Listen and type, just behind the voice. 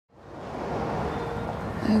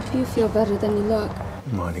I hope you feel better than you look.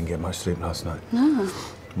 Well, I didn't get much sleep last night. No.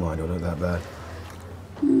 Why do I look that bad?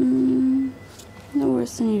 No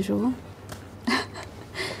worse than usual.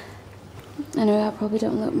 Anyway, I probably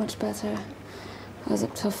don't look much better. I was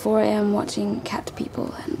up till 4 a.m. watching Cat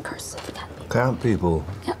People and Curse of the Cat People. Cat People?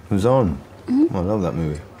 Yep. Who's on? I love that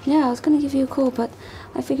movie. Yeah, I was going to give you a call, but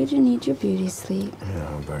I figured you need your beauty sleep.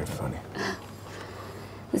 Yeah, very funny.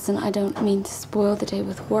 Listen, I don't mean to spoil the day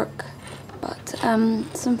with work, but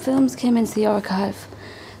some films came into the archive.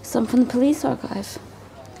 Some from the police archive.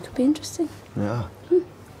 Could be interesting. Yeah. Would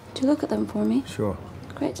you look at them for me? Sure.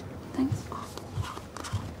 Great, thanks.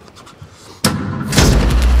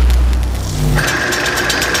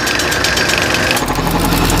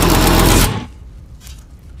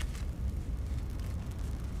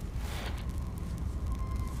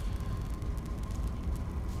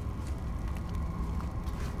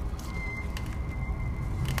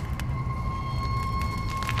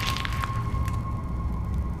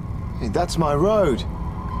 Hey, that's my road.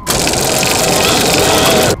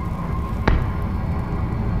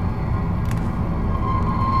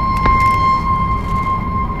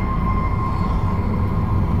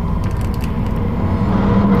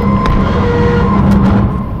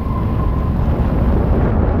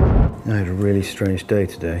 I had a really strange day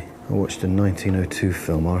today. I watched a 1902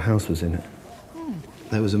 film. Our house was in it.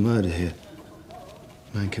 There was a murder here.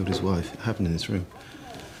 A man killed his wife. It happened in this room.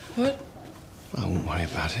 What? I won't worry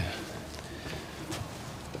about it.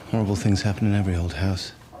 Horrible things happen in every old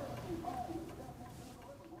house.